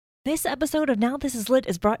This episode of Now This Is Lit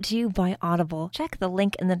is brought to you by Audible. Check the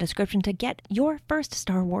link in the description to get your first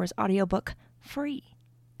Star Wars audiobook free.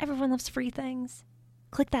 Everyone loves free things.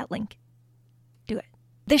 Click that link. Do it.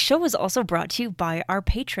 This show is also brought to you by our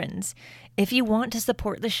patrons. If you want to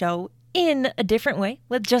support the show in a different way,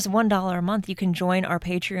 with just $1 a month, you can join our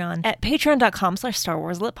Patreon at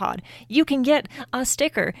patreon.com/StarWarsLitPod. You can get a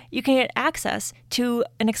sticker. You can get access to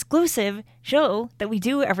an exclusive show that we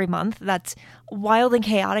do every month that's wild and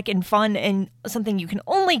chaotic and fun and something you can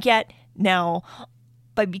only get now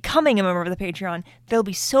by becoming a member of the Patreon. There'll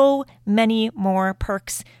be so many more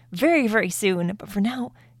perks very, very soon. But for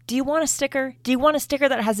now, do you want a sticker? Do you want a sticker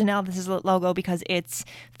that has a Now This Is Lit logo? Because it's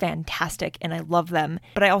fantastic and I love them.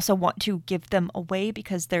 But I also want to give them away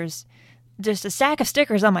because there's just a stack of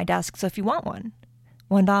stickers on my desk. So if you want one,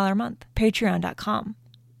 $1 a month,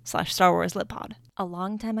 patreon.com/StarWarsLitPod. A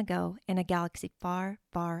long time ago in a galaxy far,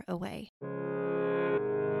 far away.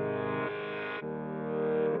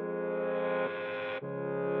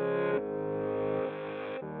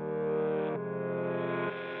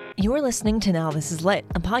 You're listening to Now This Is Lit,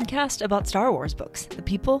 a podcast about Star Wars books, the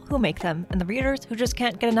people who make them, and the readers who just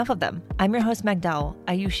can't get enough of them. I'm your host, Meg Dowell.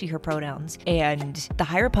 I use she, her pronouns. And the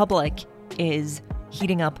High Republic is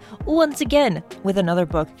heating up once again with another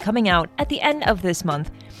book coming out at the end of this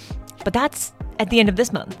month. But that's at the end of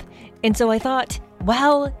this month. And so I thought,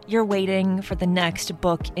 while you're waiting for the next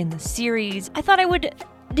book in the series, I thought I would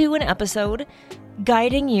do an episode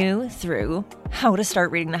guiding you through how to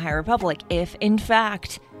start reading the High Republic if, in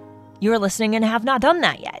fact, you're listening and have not done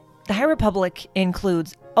that yet. The High Republic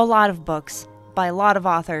includes a lot of books by a lot of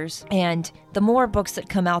authors, and the more books that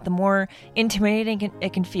come out, the more intimidating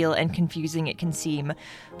it can feel and confusing it can seem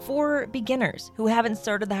for beginners who haven't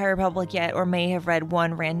started the High Republic yet or may have read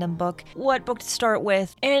one random book, what book to start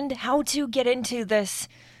with, and how to get into this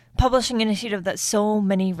publishing initiative that so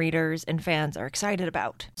many readers and fans are excited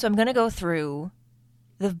about. So I'm going to go through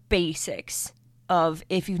the basics of,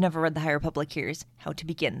 if you've never read the High Republic, here's how to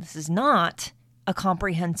begin. This is not a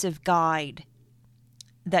comprehensive guide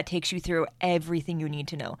that takes you through everything you need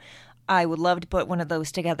to know. I would love to put one of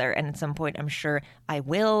those together, and at some point I'm sure I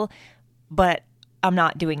will, but I'm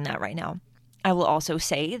not doing that right now. I will also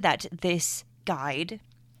say that this guide,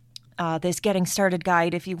 this getting started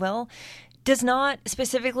guide, if you will, does not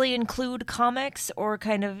specifically include comics or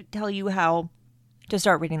kind of tell you how to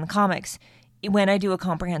start reading the comics. When I do a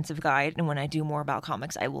comprehensive guide and when I do more about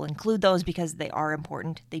comics, I will include those because they are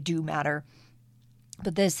important. They do matter.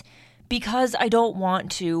 But this, because I don't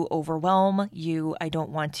want to overwhelm you, I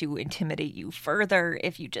don't want to intimidate you further.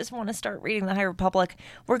 If you just want to start reading the High Republic,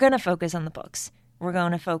 we're going to focus on the books. We're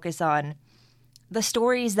going to focus on the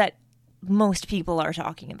stories that most people are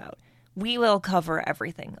talking about. We will cover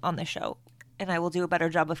everything on the show, and I will do a better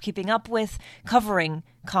job of keeping up with covering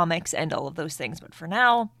comics and all of those things. But for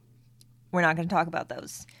now, we're not going to talk about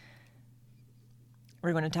those.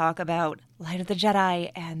 We're going to talk about Light of the Jedi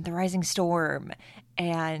and The Rising Storm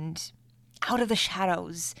and Out of the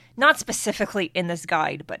Shadows. Not specifically in this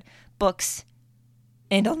guide, but books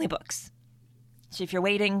and only books. So if you're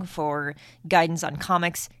waiting for guidance on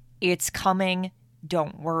comics, it's coming.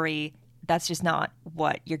 Don't worry. That's just not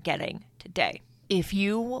what you're getting today. If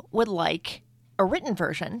you would like a written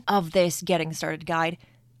version of this Getting Started guide,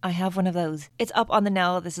 I have one of those. It's up on the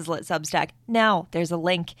Now This Is Lit Substack. Now, there's a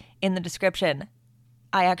link in the description.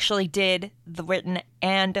 I actually did the written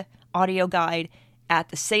and audio guide at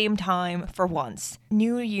the same time for once.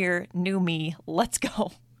 New year, new me. Let's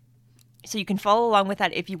go. So you can follow along with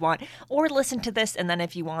that if you want, or listen to this, and then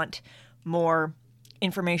if you want more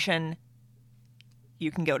information, you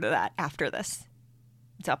can go to that after this.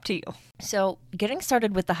 It's up to you. So getting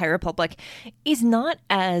started with the High Republic is not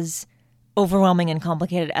as overwhelming and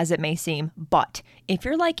complicated as it may seem, but if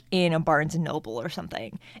you're like in a Barnes & Noble or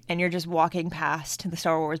something and you're just walking past the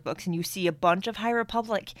Star Wars books and you see a bunch of High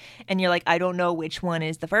Republic and you're like, I don't know which one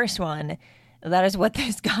is the first one, that is what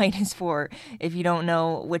this guide is for. If you don't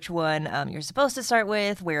know which one you're supposed to start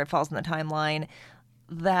with, where it falls in the timeline,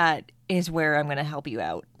 that is where I'm going to help you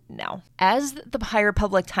out now. As the High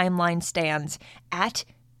Republic timeline stands at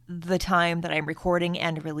the time that I'm recording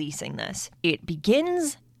and releasing this, it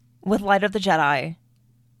begins with Light of the Jedi.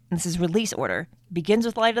 This is release order. Begins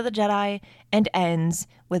with Light of the Jedi and ends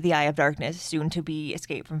with the Eye of Darkness, soon to be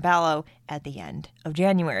Escape from Valo, at the end of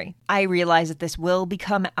January. I realize that this will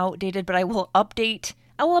become outdated, but I will update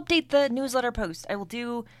the newsletter post. I will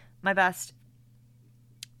do my best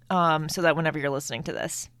so that whenever you're listening to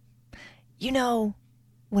this, you know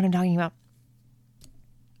what I'm talking about.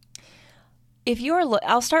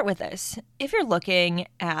 I'll start with this. If you're looking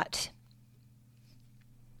at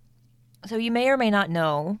So you may or may not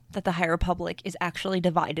know that the High Republic is actually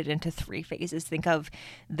divided into 3 phases. Think of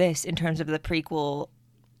this in terms of the prequel,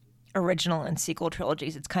 original, and sequel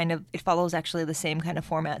trilogies. It follows actually the same kind of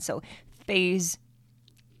format. So phase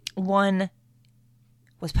 1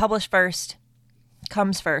 was published first,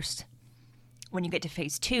 comes first. When you get to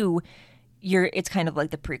phase 2, it's kind of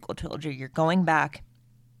like the prequel trilogy. You're going back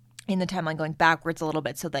in the timeline, going backwards a little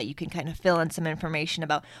bit so that you can kind of fill in some information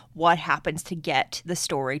about what happens to get the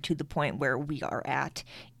story to the point where we are at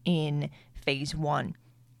in phase 1.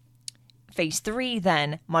 Phase 3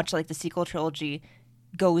 then, much like the sequel trilogy,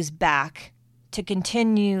 goes back to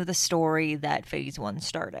continue the story that phase 1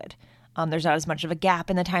 started. There's not as much of a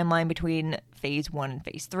gap in the timeline between phase 1 and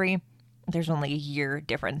phase 3. There's only a year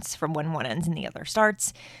difference from when one ends and the other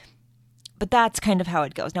starts. But that's kind of how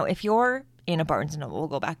it goes. Now, if you're in a Barnes & Noble, we'll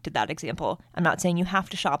go back to that example. I'm not saying you have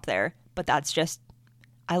to shop there, but that's just,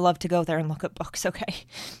 I love to go there and look at books, okay?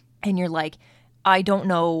 And you're like, I don't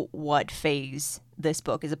know what phase this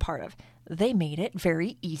book is a part of. They made it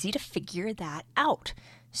very easy to figure that out.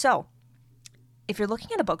 So, if you're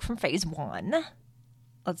looking at a book from phase 1,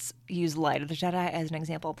 let's use Light of the Jedi as an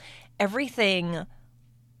example. Everything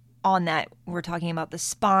on that, we're talking about the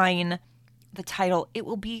spine, the title, it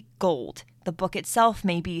will be gold. The book itself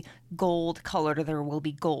may be gold colored, or there will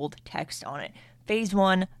be gold text on it. Phase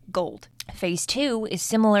 1, gold. Phase 2 is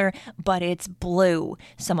similar, but it's blue.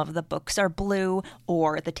 Some of the books are blue,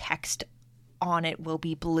 or the text on it will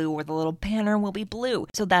be blue, or the little banner will be blue.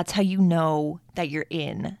 So that's how you know that you're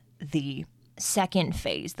in the second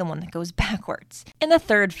phase, the one that goes backwards. In the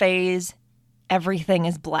third phase, everything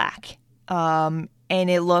is black. And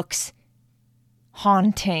it looks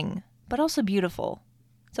haunting, but also beautiful.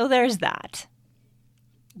 So there's that.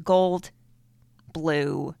 Gold,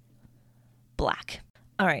 blue, black.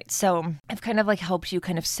 All right, so I've kind of helped you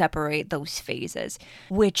kind of separate those phases.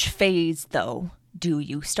 Which phase, though, do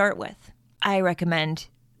you start with? I recommend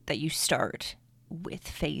that you start with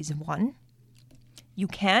phase 1. You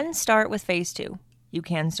can start with phase 2. You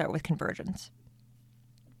can start with Convergence.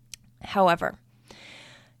 However,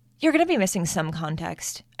 you're going to be missing some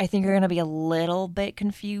context. I think you're going to be a little bit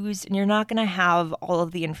confused, and you're not going to have all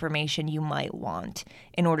of the information you might want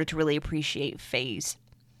in order to really appreciate phase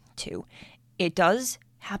 2. It does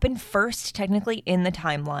happen first, technically, in the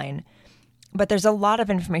timeline, but there's a lot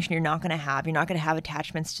of information you're not going to have. You're not going to have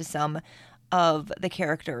attachments to some of the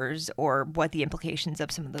characters, or what the implications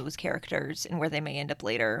of some of those characters and where they may end up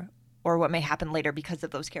later, or what may happen later because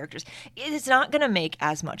of those characters. It's not going to make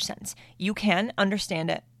as much sense. You can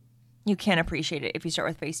understand it. You can appreciate it if you start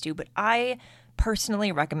with phase 2, but I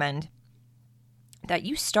personally recommend that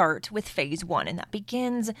you start with phase 1, and that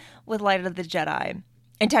begins with Light of the Jedi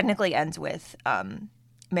and technically ends with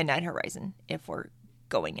Midnight Horizon, if we're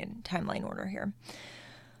going in timeline order here.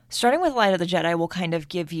 Starting with Light of the Jedi will kind of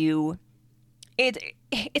give you,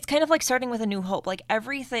 it's kind of like starting with A New Hope. Like,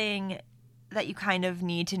 everything that you kind of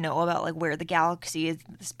need to know about, like, where the galaxy is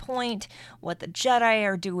at this point, what the Jedi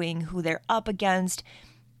are doing, who they're up against,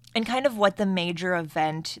 and kind of what the major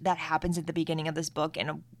event that happens at the beginning of this book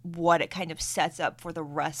and what it kind of sets up for the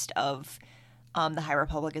rest of the High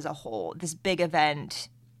Republic as a whole. This big event,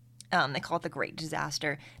 they call it the Great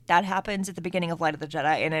Disaster, that happens at the beginning of Light of the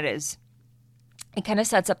Jedi, and it kind of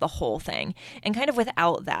sets up the whole thing. And kind of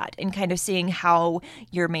without that, and kind of seeing how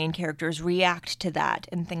your main characters react to that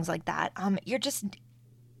and things like that,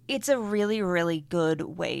 it's a really, really good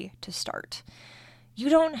way to start. You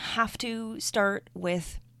don't have to start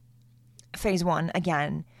with phase 1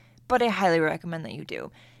 again, but I highly recommend that you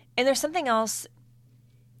do. And there's something else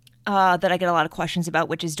that I get a lot of questions about,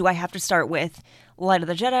 which is, do I have to start with Light of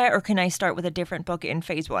the Jedi, or can I start with a different book in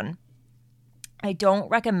phase 1? I don't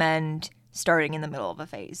recommend starting in the middle of a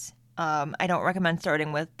phase. I don't recommend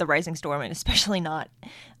starting with The Rising Storm, and especially not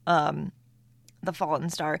The Fallen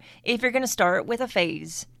Star. If you're going to start with a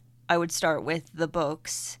phase, I would start with the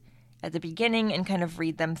books at the beginning and kind of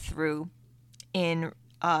read them through in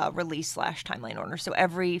release/timeline order. So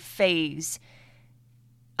every phase,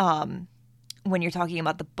 when you're talking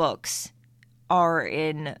about the books, are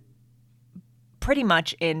in pretty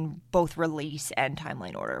much in both release and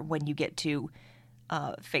timeline order. When you get to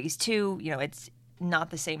phase 2, it's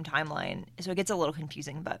not the same timeline, so it gets a little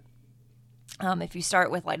confusing. But if you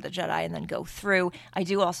start with Light of the Jedi and then go through, I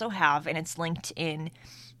do also have, and it's linked in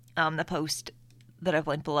the post that I've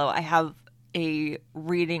linked below, I have a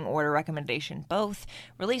reading order recommendation, both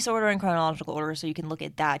release order and chronological order, so you can look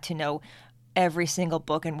at that to know every single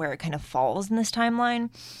book and where it kind of falls in this timeline.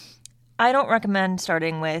 I don't recommend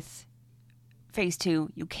starting with phase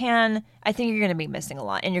 2, you can. I think you're going to be missing a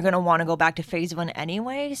lot, and you're going to want to go back to phase 1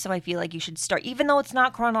 anyway, so I feel like you should start, even though it's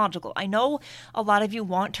not chronological. I know a lot of you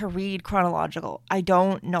want to read chronological. I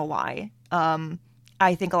don't know why.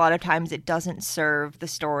 I think a lot of times it doesn't serve the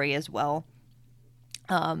story as well.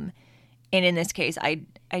 And in this case, I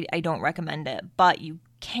don't recommend it, but you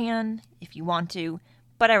can if you want to.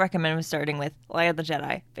 But I recommend starting with Light of the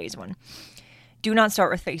Jedi, phase 1. Do not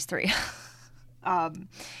start with phase 3.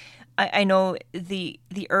 I know the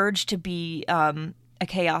urge to be a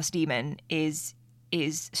chaos demon is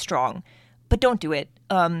strong, but don't do it.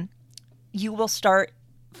 You will start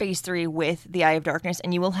phase 3 with the Eye of Darkness,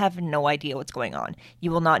 and you will have no idea what's going on.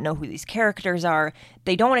 You will not know who these characters are.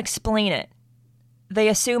 They don't explain it. They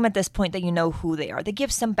assume at this point that you know who they are. They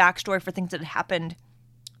give some backstory for things that happened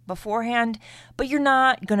beforehand, but you're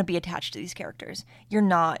not going to be attached to these characters. You're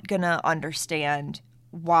not going to understand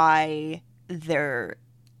why they're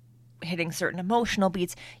hitting certain emotional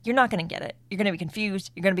beats. You're not going to get it. You're going to be confused.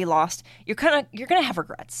 You're going to be lost. You're going to have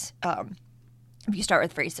regrets if you start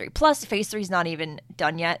with phase 3. Plus, phase 3 is not even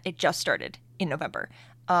done yet. It just started in November.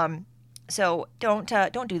 So don't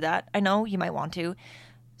do that. I know you might want to.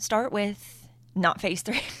 Start with not phase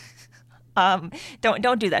 3.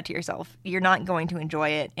 Don't do that to yourself. You're not going to enjoy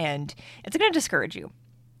it, and it's going to discourage you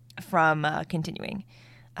from continuing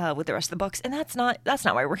with the rest of the books. And that's not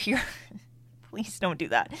why we're here. Please don't do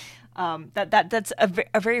that. That's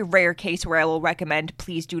a very rare case where I will recommend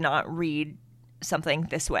please do not read something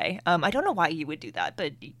this way. I don't know why you would do that,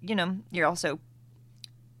 but you're also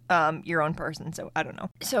your own person, so I don't know.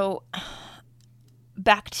 So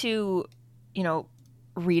back to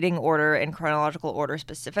reading order and chronological order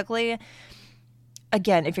specifically.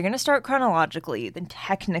 Again, if you're going to start chronologically, then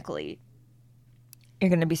technically you're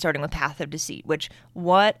going to be starting with Path of Deceit, which,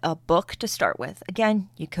 what a book to start with. Again,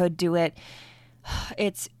 you could do it.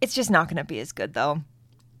 It's just not going to be as good, though.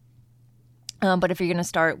 But if you're going to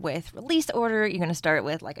start with release order, you're going to start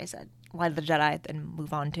with, like I said, Light of the Jedi, then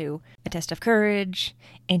move on to A Test of Courage,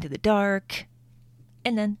 Into the Dark,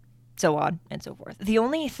 and then so on and so forth. The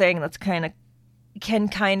only thing that's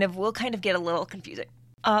will get a little confusing.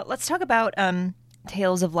 Let's talk about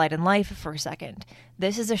Tales of Light and Life for a second.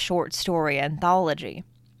 This is a short story anthology.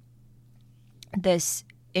 This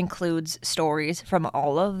includes stories from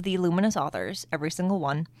all of the Luminous authors, every single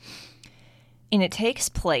one, and it takes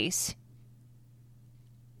place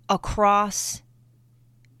across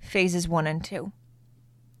phases 1 and 2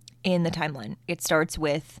 in the timeline. It starts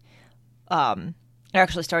with,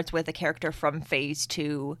 a character from phase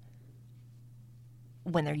 2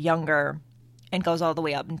 when they're younger, and goes all the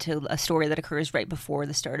way up into a story that occurs right before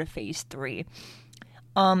the start of phase 3.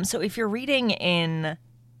 So if you're reading in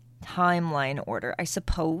timeline order, I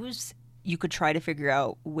suppose you could try to figure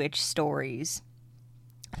out which stories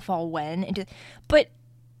fall when into, but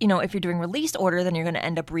if you're doing release order, then you're going to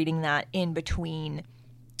end up reading that in between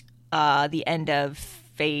the end of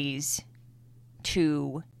phase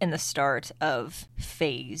 2 and the start of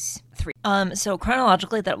phase 3. So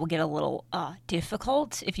chronologically, that will get a little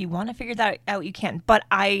difficult. If you want to figure that out, you can. But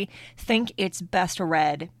I think it's best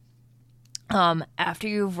read after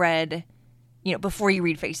you've read, before you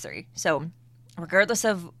read phase 3. So regardless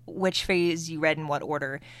of which phase you read in what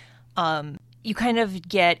order, you kind of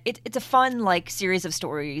get, it's a fun, series of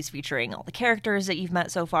stories featuring all the characters that you've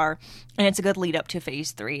met so far. And it's a good lead up to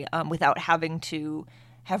phase 3 without having to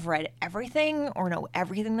have read everything or know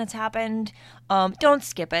everything that's happened. Don't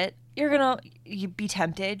skip it. You'd be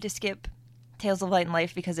tempted to skip Tales of Light and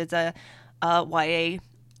Life because it's a YA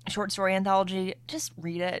short story anthology. Just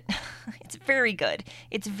read it. It's very good.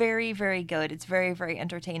 It's very, very good. It's very, very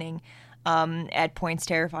entertaining. At points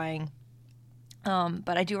terrifying.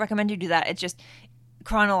 But I do recommend you do that. It's just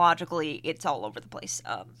chronologically, it's all over the place.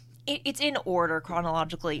 It's in order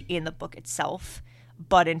chronologically in the book itself.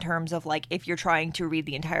 But in terms of if you're trying to read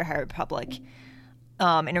the entire High Republic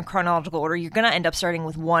in a chronological order, you're going to end up starting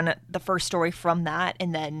with the first story from that,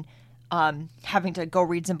 and then having to go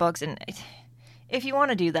read some books. And if you want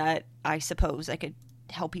to do that, I suppose I could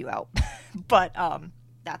help you out. But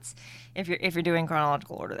that's if you're doing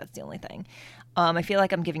chronological order, that's the only thing. I feel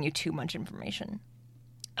like I'm giving you too much information.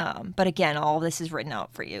 But again, all of this is written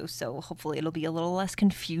out for you, so hopefully it'll be a little less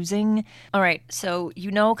confusing. All right, so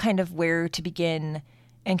kind of where to begin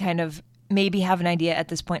and kind of maybe have an idea at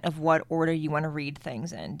this point of what order you want to read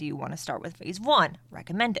things in. Do you want to start with phase 1?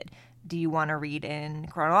 Recommended. Do you want to read in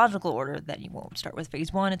chronological order? That you won't start with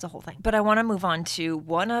phase 1. It's a whole thing. But I want to move on to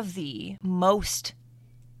one of the most,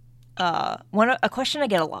 a question I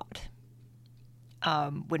get a lot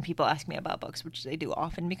when people ask me about books, which they do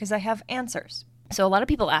often because I have answers. So a lot of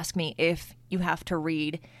people ask me if you have to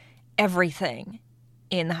read everything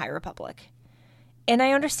in the High Republic. And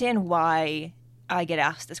I understand why I get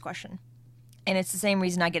asked this question. And it's the same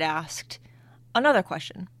reason I get asked another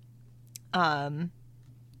question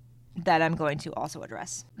that I'm going to also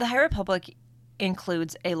address. The High Republic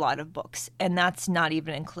includes a lot of books, and that's not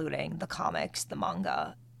even including the comics, the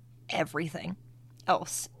manga, everything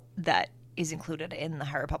else that is included in the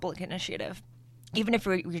High Republic Initiative. Even if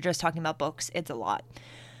we're just talking about books, it's a lot.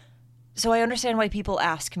 So I understand why people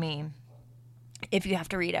ask me if you have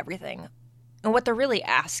to read everything. And what they're really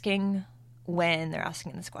asking when they're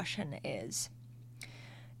asking this question is,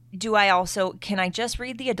 can I just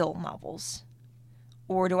read the adult novels?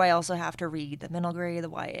 Or do I also have to read the middle grade, the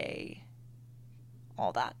YA,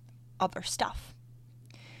 all that other stuff?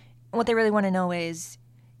 And what they really want to know is,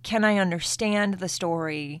 can I understand the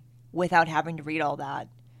story without having to read all that?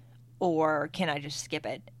 Or can I just skip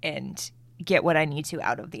it and get what I need to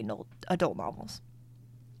out of the adult novels?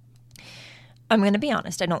 I'm going to be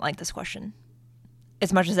honest, I don't like this question.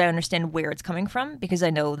 As much as I understand where it's coming from, because I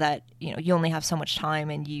know that, you only have so much time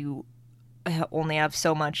and you only have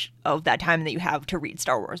so much of that time that you have to read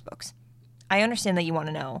Star Wars books. I understand that you want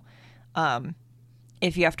to know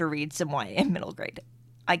if you have to read some YA in middle grade.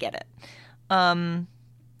 I get it.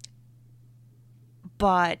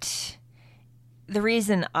 But the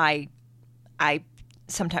reason I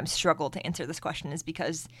sometimes struggle to answer this question is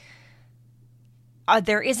because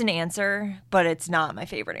there is an answer, but it's not my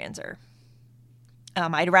favorite answer.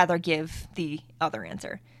 I'd rather give the other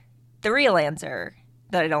answer. The real answer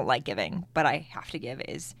that I don't like giving, but I have to give,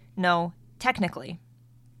 is no, technically,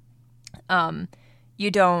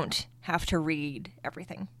 you don't have to read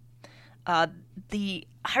everything. The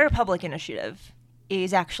High Republic Initiative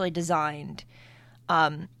is actually designed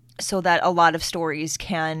so that a lot of stories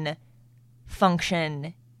can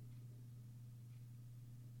function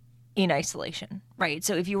in isolation, right?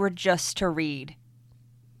 So if you were just to read,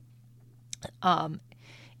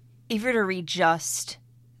 just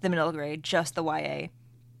the middle grade, just the YA,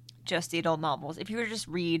 just the adult novels, if you were to just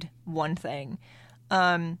read one thing,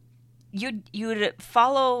 you'd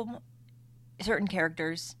follow certain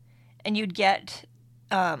characters, and you'd get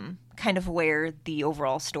kind of where the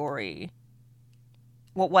overall story,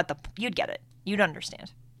 you'd get it, you'd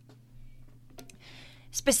understand.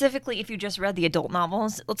 Specifically, if you just read the adult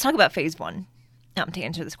novels, let's talk about Phase 1 to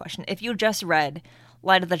answer this question. If you just read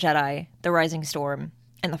Light of the Jedi, The Rising Storm,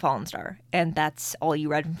 and The Fallen Star, and that's all you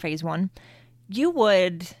read from Phase 1,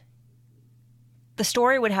 the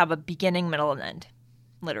story would have a beginning, middle, and end,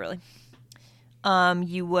 literally.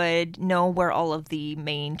 You would know where all of the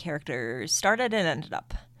main characters started and ended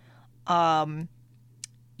up.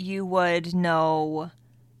 You would know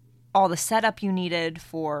all the setup you needed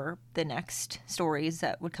for the next stories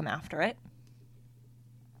that would come after it.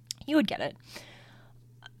 You would get it.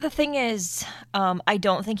 The thing is, I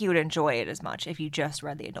don't think you would enjoy it as much if you just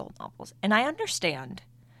read the adult novels. And I understand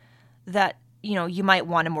that, you might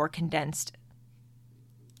want a more condensed,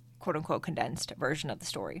 quote-unquote condensed version of the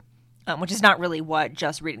story, which is not really what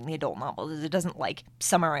just reading the adult novels is. It doesn't,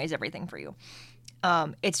 summarize everything for you.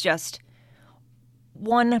 It's just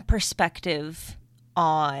one perspective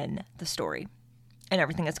on the story and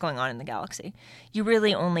everything that's going on in the galaxy. You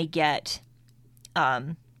really only get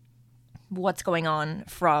what's going on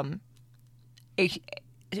from a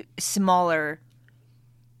smaller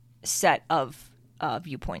set of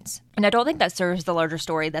viewpoints. And I don't think that serves the larger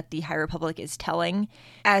story that the High Republic is telling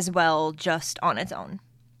as well just on its own.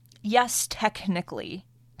 Yes, technically,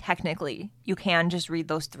 you can just read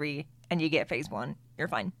those 3 and you get Phase 1. You're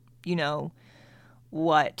fine. You know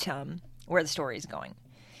where the story is going.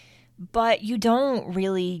 But you don't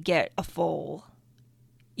really get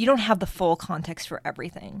you don't have the full context for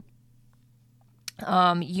everything.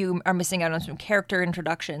 You are missing out on some character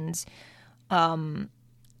introductions.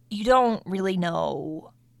 You don't really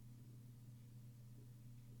know.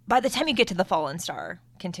 By the time you get to the Fallen Star,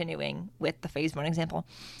 continuing with the Phase 1 example,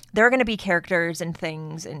 there are going to be characters and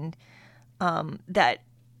things and that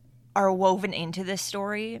are woven into this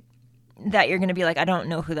story that you're going to be like, I don't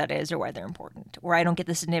know who that is or why they're important, or I don't get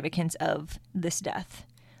the significance of this death,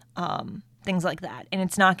 things like that. And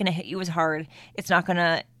it's not going to hit you as hard. It's not going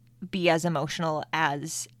to be as emotional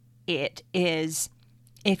as it is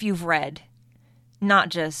if you've read not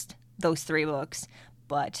just those 3 books,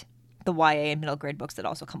 but the YA and middle grade books that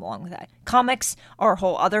also come along with that. Comics are a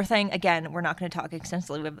whole other thing. Again, we're not going to talk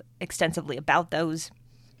extensively about those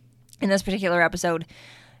in this particular episode.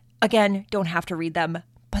 Again, don't have to read them,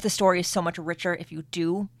 but the story is so much richer if you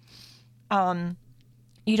do.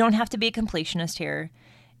 You don't have to be a completionist here,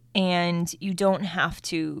 and you don't have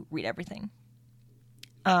to read everything.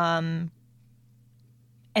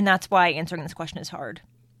 And that's why answering this question is hard.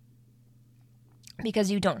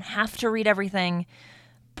 Because you don't have to read everything,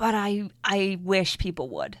 but I wish people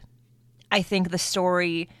would. I think the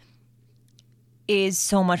story is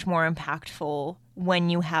so much more impactful when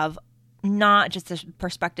you have not just the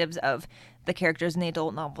perspectives of the characters in the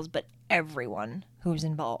adult novels, but everyone who's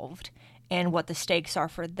involved and what the stakes are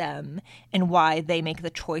for them and why they make the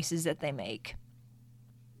choices that they make.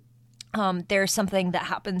 There's something that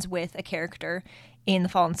happens with a character in The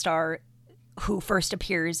Fallen Star who first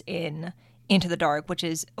appears in Into the Dark, which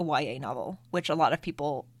is a YA novel, which a lot of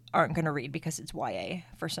people aren't going to read because it's YA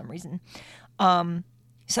for some reason.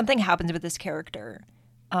 Something happens with this character.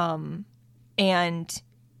 And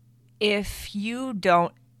if you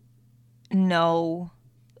don't know,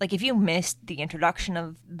 like if you missed the introduction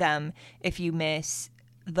of them, if you miss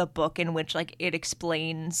the book in which like it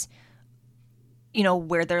explains, you know,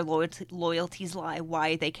 where their loyalties lie,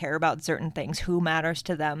 why they care about certain things, who matters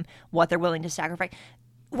to them, what they're willing to sacrifice,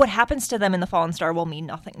 what happens to them in The Fallen Star will mean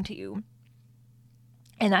nothing to you.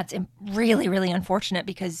 And that's really, really unfortunate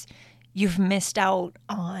because you've missed out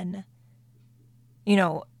on, you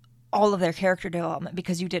know, all of their character development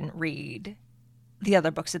because you didn't read the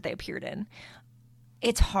other books that they appeared in.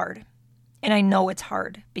 It's hard. And I know it's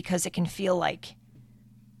hard because it can feel like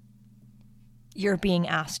you're being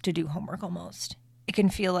asked to do homework almost. It can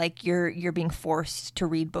feel like you're being forced to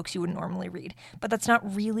read books you would normally read. But that's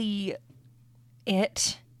not really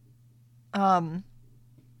it.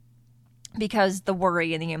 Because the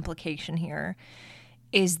worry and the implication here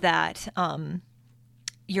is that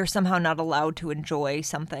you're somehow not allowed to enjoy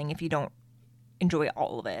something if you don't enjoy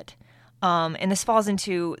all of it. And this falls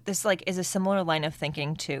into, this like is a similar line of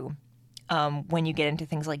thinking to when you get into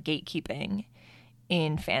things like gatekeeping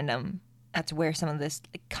in fandom. That's where some of this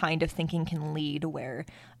kind of thinking can lead, where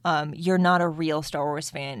you're not a real Star Wars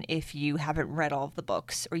fan if you haven't read all of the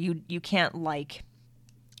books, or you can't like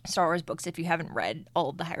Star Wars books if you haven't read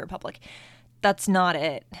all of the High Republic. That's not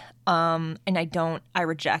it. And I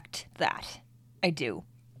reject that. I do.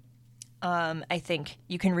 I think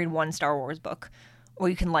you can read one Star Wars book, or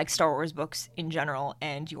you can like Star Wars books in general,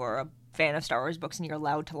 and you're a fan of Star Wars books, and you're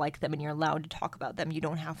allowed to like them, and you're allowed to talk about them. You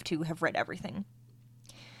don't have to have read everything.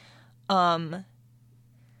 But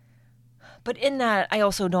in that, I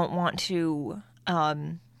also don't want to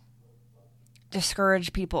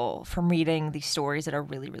discourage people from reading these stories that are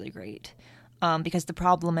really, really great. Because the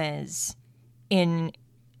problem is, in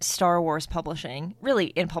Star Wars publishing, really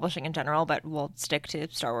in publishing in general, but we'll stick to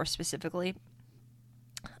Star Wars specifically,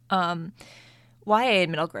 YA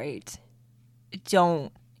and middle grade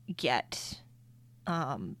don't get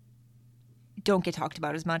talked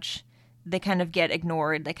about as much. They kind of get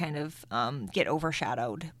ignored. They kind of get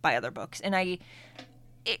overshadowed by other books. And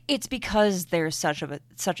it's because there's such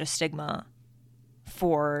a stigma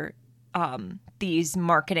for these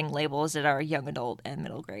marketing labels that are young adult and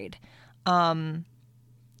middle grade.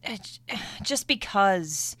 Just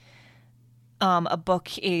because a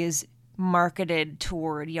book is marketed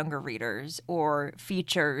toward younger readers or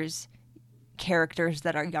features characters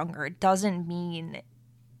that are younger, it doesn't mean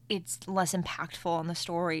it's less impactful on the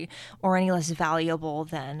story or any less valuable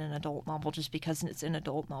than an adult novel just because it's an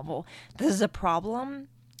adult novel. This is a problem,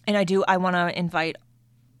 and I want to invite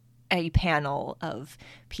a panel of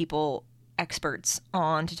people, experts,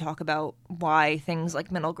 on to talk about why things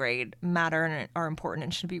like middle grade matter and are important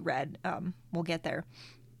and should be read. We'll get there.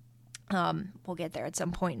 We'll get there at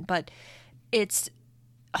some point, but it's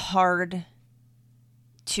hard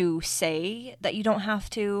to say that you don't have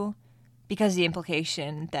to, because the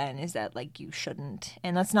implication then is that like you shouldn't,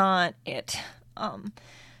 and that's not it.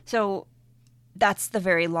 So that's the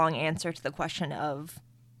very long answer to the question of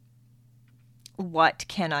what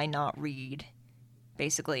can I not read,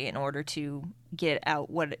 basically, in order to get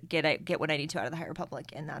what I need to out of the High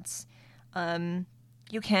Republic. And that's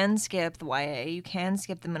you can skip the YA, you can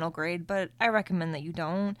skip the middle grade, but I recommend that you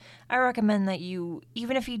don't. I recommend that you,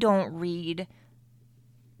 even if you don't read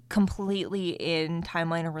completely in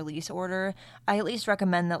timeline or release order, I at least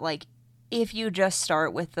recommend that, like, if you just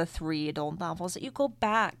start with the 3 adult novels, that you go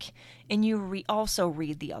back and you also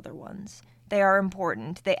read the other ones. They are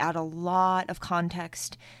important. They add a lot of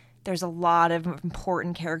context. There's a lot of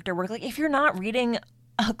important character work. Like, if you're not reading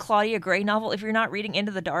a Claudia Gray novel, if you're not reading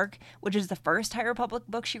Into the Dark, which is the first High Republic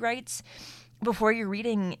book she writes, before you're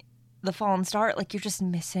reading The Fallen Star, like, you're just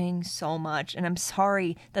missing so much. And I'm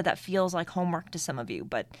sorry that feels like homework to some of you,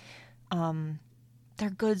 but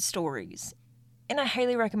they're good stories. And I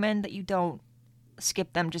highly recommend that you don't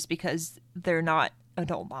skip them just because they're not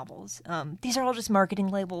adult novels. These are all just marketing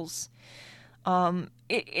labels.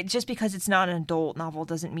 It just because it's not an adult novel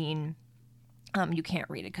doesn't mean you can't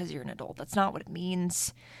read it because you're an adult. That's not what it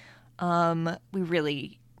means. We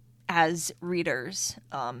really, as readers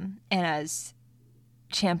and as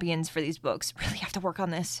champions for these books, really have to work on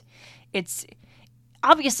this. It's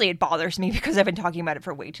obviously it bothers me because I've been talking about it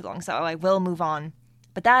for way too long, so I will move on.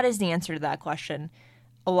 But that is the answer to that question.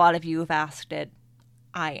 A lot of you have asked it.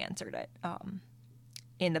 I answered it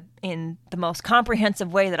in the most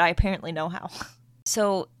comprehensive way that I apparently know how.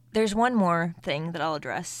 So there's one more thing that I'll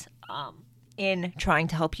address in trying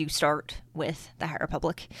to help you start with the High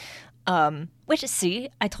Republic. Which, see,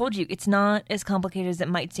 I told you, it's not as complicated as it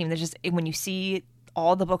might seem. There's just, when you see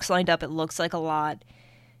all the books lined up, it looks like a lot.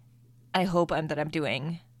 I hope that I'm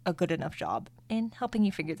doing a good enough job in helping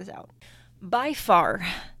you figure this out. By far,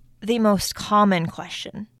 the most common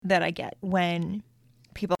question that I get when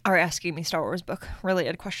people are asking me Star Wars book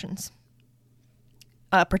related questions,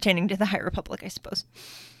 pertaining to the High Republic, I suppose.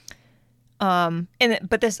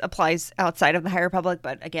 But this applies outside of the High Republic,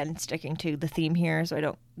 but again, sticking to the theme here so I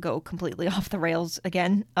don't go completely off the rails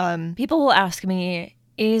again. People will ask me,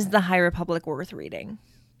 is the High Republic worth reading?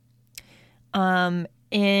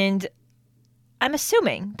 And I'm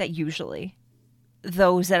assuming that usually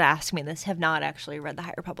those that ask me this have not actually read the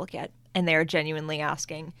High Republic yet, and they're genuinely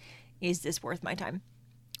asking, is this worth my time?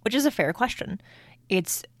 Which is a fair question.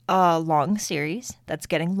 It's a long series that's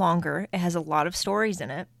getting longer. It has a lot of stories in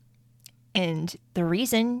it. And the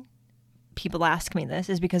reason people ask me this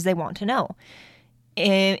is because they want to know.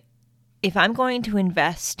 If I'm going to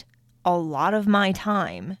invest a lot of my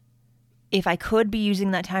time, if I could be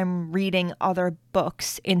using that time reading other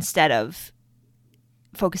books instead of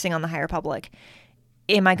focusing on the High Republic,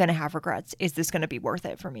 am I going to have regrets? Is this going to be worth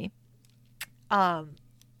it for me?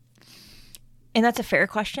 And that's a fair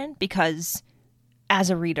question because as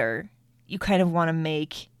a reader, you kind of want to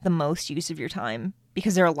make the most use of your time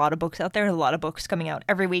because there are a lot of books out there, a lot of books coming out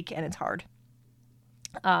every week, and it's hard.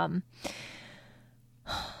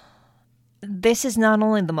 This is not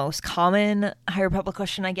only the most common High Republic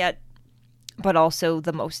question I get, but also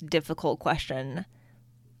the most difficult question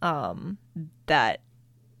that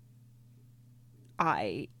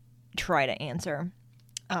I try to answer.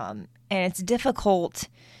 And it's difficult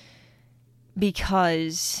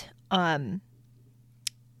because as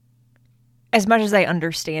much as I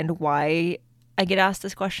understand why I get asked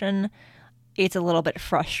this question, it's a little bit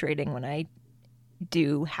frustrating when I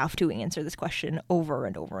do have to answer this question over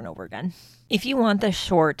and over and over again. If you want the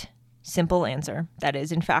short, simple answer, that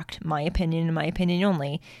is, in fact, my opinion and my opinion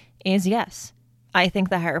only, is yes. I think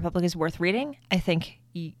the High Republic is worth reading. I think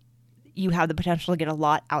you have the potential to get a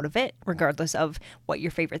lot out of it, regardless of what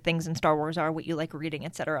your favorite things in Star Wars are, what you like reading,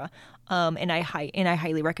 etc. And I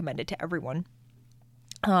highly recommend it to everyone.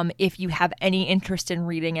 If you have any interest in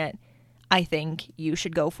reading it, I think you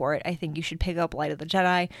should go for it. I think you should pick up Light of the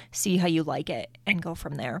Jedi, see how you like it, and go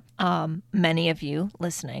from there. Many of you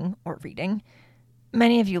listening or reading,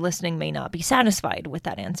 many of you listening may not be satisfied with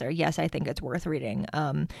that answer. Yes, I think it's worth reading.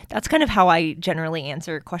 That's kind of how I generally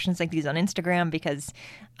answer questions like these on Instagram because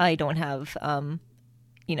I don't have,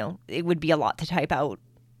 it would be a lot to type out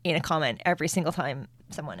in a comment every single time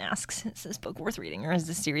someone asks, is this book worth reading or is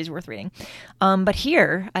this series worth reading? But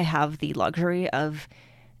here I have the luxury of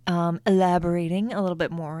elaborating a little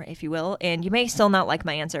bit more, if you will, and you may still not like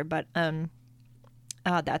my answer, but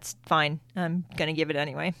that's fine. I'm gonna give it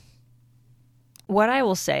anyway. What I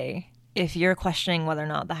will say, if you're questioning whether or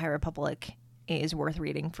not the High Republic is worth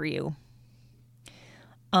reading for you,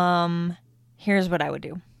 here's what I would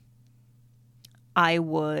do. I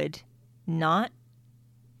would not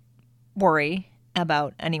worry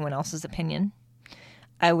about anyone else's opinion.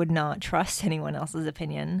 I would not trust anyone else's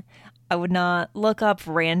opinion. I would not look up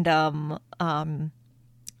random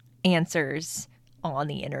answers on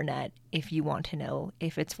the internet if you want to know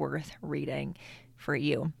if it's worth reading for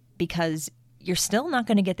you, because you're still not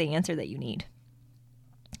going to get the answer that you need.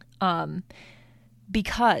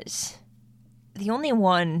 Because the only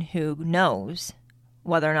one who knows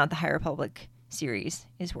whether or not the High Republic series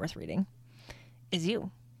is worth reading is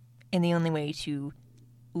you. And the only way to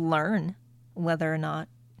learn whether or not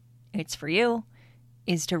it's for you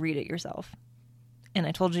is to read it yourself. And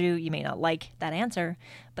I told you, you may not like that answer,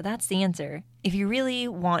 but that's the answer. If you really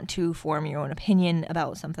want to form your own opinion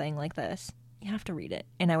about something like this, you have to read it.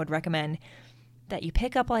 And I would recommend that you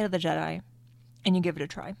pick up Light of the Jedi and you give it a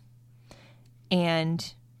try.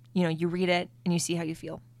 And, you read it and you see how you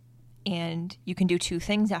feel. And you can do two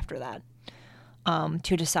things after that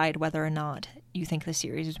to decide whether or not you think the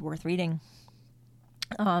series is worth reading.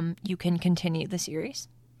 You can continue the series.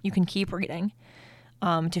 You can keep reading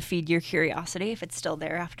to feed your curiosity if it's still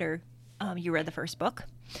there after you read the first book.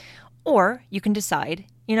 Or you can decide,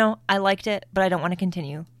 I liked it, but I don't want to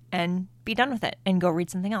continue, and be done with it and go read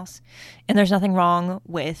something else. And there's nothing wrong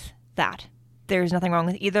with that. There's nothing wrong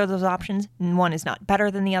with either of those options. One is not better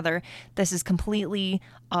than the other. This is completely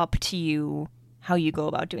up to you how you go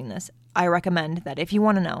about doing this. I recommend that if you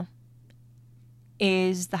want to know,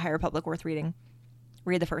 is The High Republic worth reading?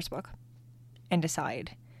 Read the first book and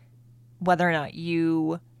decide whether or not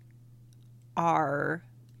you are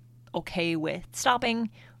okay with stopping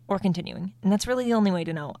or continuing. And that's really the only way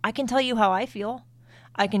to know. I can tell you how I feel.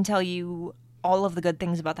 I can tell you all of the good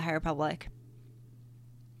things about The High Republic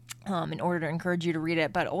in order to encourage you to read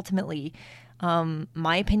it. But ultimately,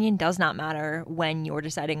 my opinion does not matter when you're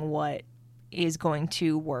deciding what is going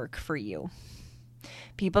to work for you.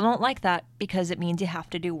 People don't like that because it means you have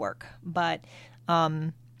to do work. But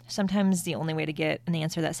sometimes the only way to get an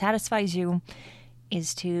answer that satisfies you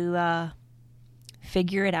is to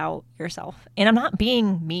figure it out yourself. And I'm not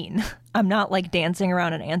being mean. I'm not like dancing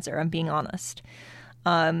around an answer. I'm being honest.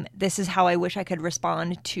 This is how I wish I could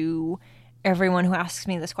respond to everyone who asks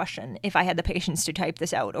me this question. If I had the patience to type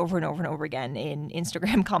this out over and over and over again in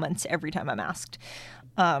Instagram comments every time I'm asked.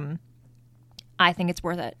 I think it's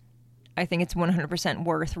worth it. I think it's 100%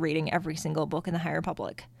 worth reading every single book in The High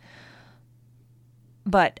Republic.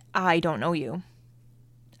 But I don't know you.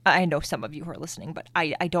 I know some of you who are listening, but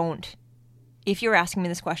I don't. If you're asking me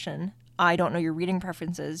this question, I don't know your reading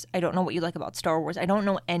preferences. I don't know what you like about Star Wars. I don't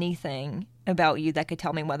know anything about you that could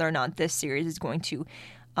tell me whether or not this series is going to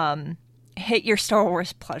hit your Star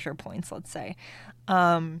Wars pleasure points, let's say.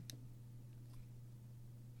 I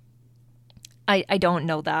don't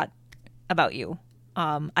know that about you.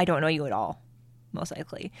 I don't know you at all, most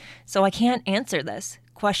likely. So I can't answer this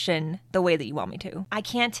question the way that you want me to. I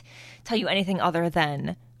can't tell you anything other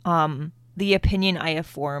than the opinion I have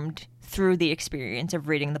formed through the experience of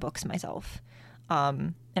reading the books myself.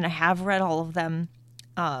 And I have read all of them.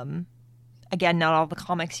 Again, not all the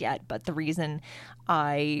comics yet, but the reason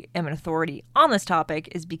I am an authority on this topic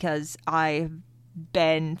is because I've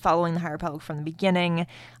been following The High Republic from the beginning.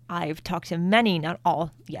 I've talked to many, not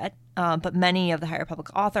all yet, but many of the High Republic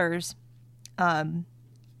authors. I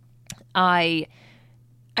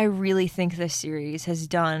really think this series has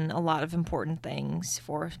done a lot of important things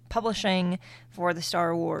for publishing, for the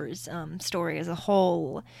Star Wars story as a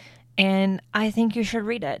whole, and I think you should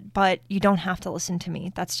read it, but you don't have to listen to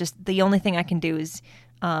me. That's just the only thing I can do is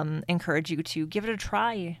encourage you to give it a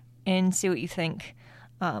try and see what you think.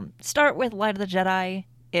 Start with Light of the Jedi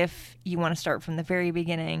if you want to start from the very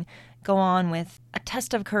beginning. Go on with A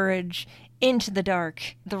Test of Courage, Into the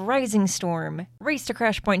Dark, The Rising Storm, Race to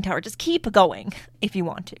Crash Point Tower. Just keep going if you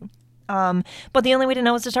want to. But the only way to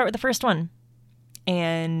know is to start with the first one.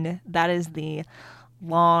 And that is the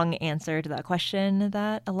long answer to that question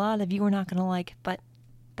that a lot of you are not going to like, but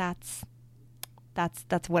that's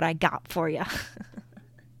what I got for you.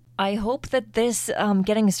 I hope that this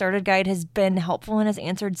Getting Started guide has been helpful and has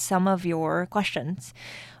answered some of your questions.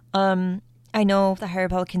 I know The High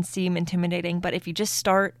Republic can seem intimidating, but if you just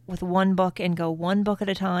start with one book and go one book at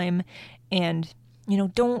a time and,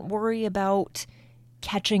 don't worry about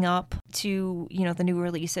catching up to, the new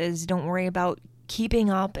releases. Don't worry about keeping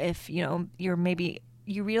up if, you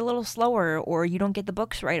read a little slower or you don't get the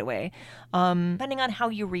books right away. Depending on how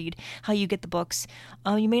you read, how you get the books,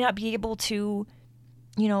 you may not be able to,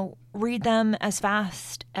 read them as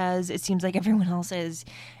fast as it seems like everyone else is.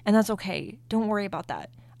 And that's okay. Don't worry about that.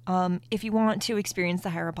 If you want to experience The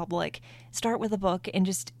High Republic, start with a book and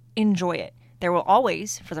just enjoy it. There will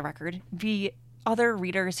always, for the record, be other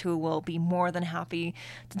readers who will be more than happy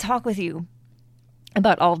to talk with you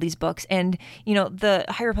about all of these books. And, The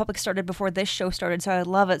High Republic started before this show started, so I'd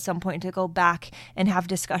love at some point to go back and have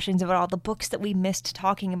discussions about all the books that we missed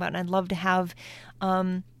talking about. And I'd love to have,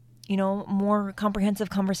 more comprehensive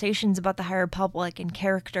conversations about The High Republic and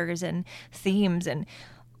characters and themes. And,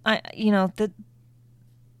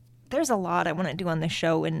 there's a lot I want to do on this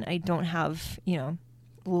show, and I don't have,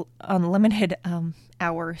 unlimited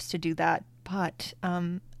hours to do that. But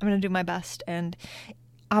I'm going to do my best. And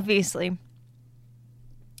obviously,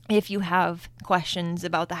 if you have questions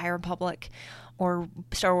about The High Republic or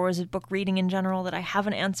Star Wars book reading in general that I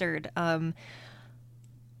haven't answered, I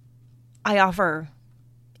offer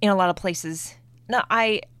in a lot of places. Now,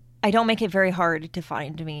 I don't make it very hard to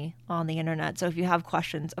find me on the internet. So if you have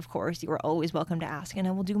questions, of course, you are always welcome to ask, and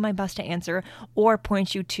I will do my best to answer or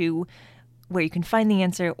point you to where you can find the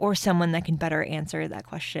answer or someone that can better answer that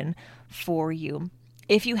question for you.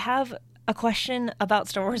 If you have a question about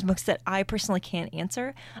Star Wars books that I personally can't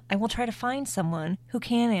answer, I will try to find someone who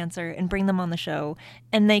can answer and bring them on the show,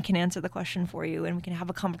 and they can answer the question for you, and we can have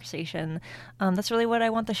a conversation. That's really what I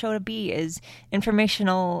want the show to be, is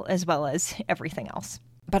informational as well as everything else.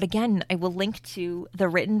 But again, I will link to the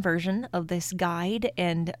written version of this guide,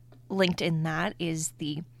 and linked in that is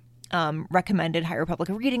the recommended High Republic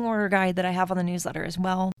reading order guide that I have on the newsletter as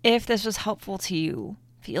well. If this was helpful to you,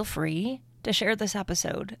 feel free to share this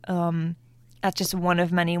episode. That's just one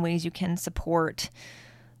of many ways you can support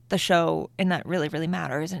the show, and that really, really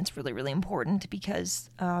matters, and it's really, really important because,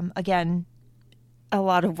 again, a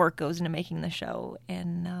lot of work goes into making the show,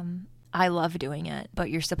 and I love doing it, but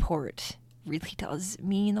your support really does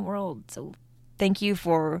mean the world. So thank you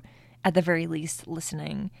for, at the very least,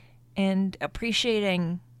 listening and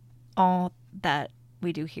appreciating all that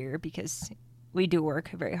we do here, because we do work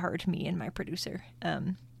very hard, me and my producer.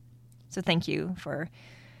 So thank you for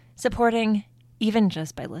supporting, even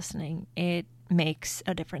just by listening. It makes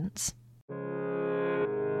a difference.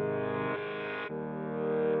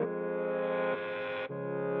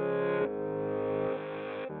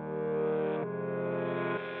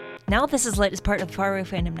 Now This Is Lit is part of the Faraway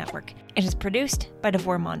Fandom Network. It is produced by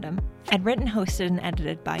Devor Mondum and written, hosted, and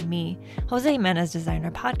edited by me, Jose Jimenez,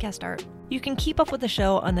 designer podcast art. You can keep up with the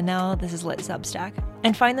show on the Now This Is Lit Substack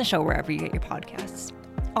and find the show wherever you get your podcasts.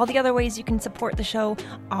 All the other ways you can support the show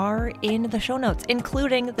are in the show notes,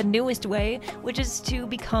 including the newest way, which is to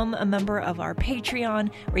become a member of our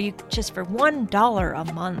Patreon, where you just for $1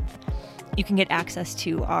 a month, you can get access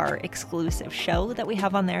to our exclusive show that we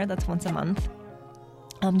have on there. That's once a month.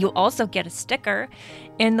 You'll also get a sticker,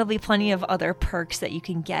 and there'll be plenty of other perks that you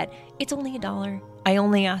can get. It's only $1. I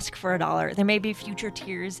only ask for $1. There may be future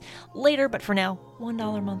tiers later, but for now,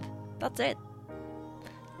 $1 a month. That's it.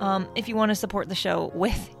 If you want to support the show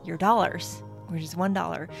with your dollars, which is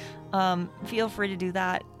 $1, feel free to do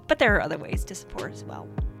that. But there are other ways to support as well.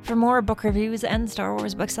 For more book reviews and Star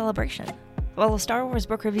Wars Book Celebration, follow Star Wars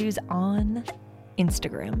Book Reviews on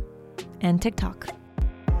Instagram and TikTok.